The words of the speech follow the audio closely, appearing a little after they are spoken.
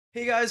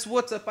Hey guys,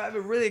 what's up? I have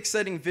a really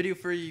exciting video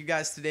for you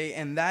guys today,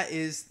 and that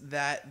is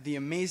that the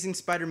Amazing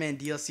Spider-Man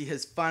DLC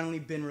has finally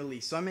been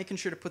released. So I'm making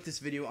sure to put this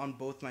video on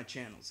both my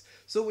channels.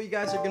 So what you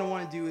guys are going to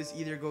want to do is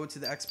either go to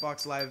the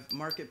Xbox Live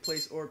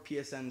Marketplace or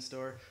PSN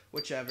store,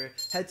 whichever.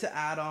 Head to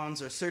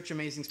add-ons or search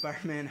Amazing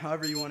Spider-Man,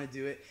 however you want to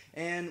do it.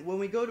 And when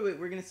we go to it,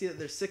 we're going to see that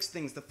there's 6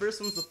 things. The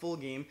first one's the full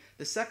game.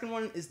 The second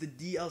one is the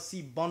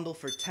DLC bundle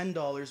for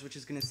 $10, which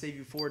is going to save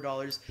you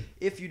 $4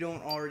 if you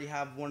don't already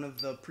have one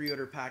of the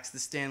pre-order packs, the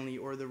Stan Lee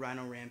or the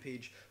Rhino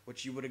Rampage,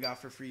 which you would have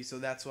got for free, so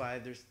that's why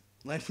there's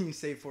letting you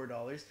save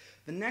 $4.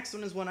 The next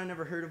one is one I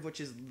never heard of, which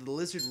is the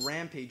Lizard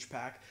Rampage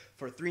pack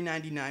for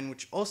 $3.99,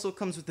 which also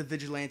comes with the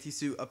Vigilante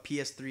suit, a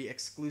PS3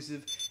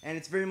 exclusive, and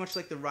it's very much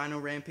like the Rhino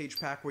Rampage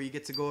pack where you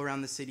get to go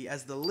around the city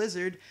as the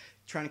Lizard,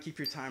 trying to keep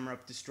your timer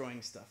up,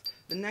 destroying stuff.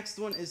 The next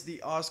one is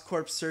the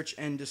Oscorp Search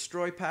and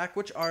Destroy pack,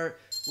 which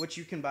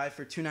you can buy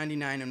for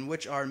 $2.99, and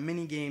which are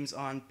mini games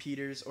on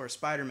Peter's or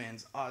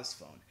Spider-Man's Oz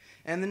phone.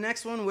 And the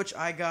next one, which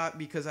I got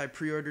because I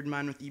pre-ordered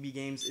mine with EB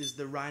Games, is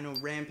the Rhino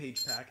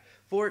Rampage pack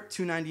for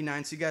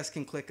 $2.99. So you guys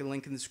can click a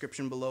link in the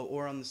description below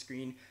or on the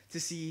screen to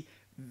see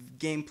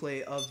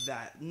gameplay of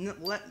that.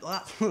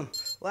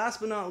 Last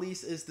but not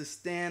least is the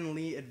Stan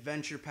Lee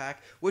Adventure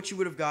Pack, which you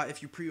would have got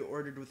if you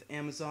pre-ordered with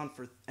Amazon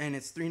and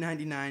it's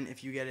 $3.99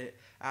 if you get it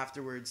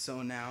afterwards.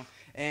 So now,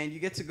 and you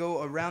get to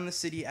go around the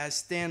city as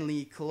Stan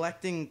Lee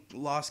collecting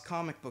lost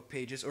comic book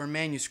pages or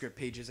manuscript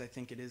pages, I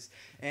think it is,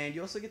 and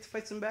you also get to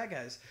fight some bad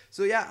guys.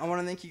 So yeah, I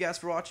want to thank you guys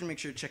for watching. Make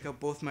sure to check out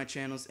both my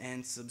channels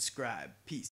and subscribe. Peace.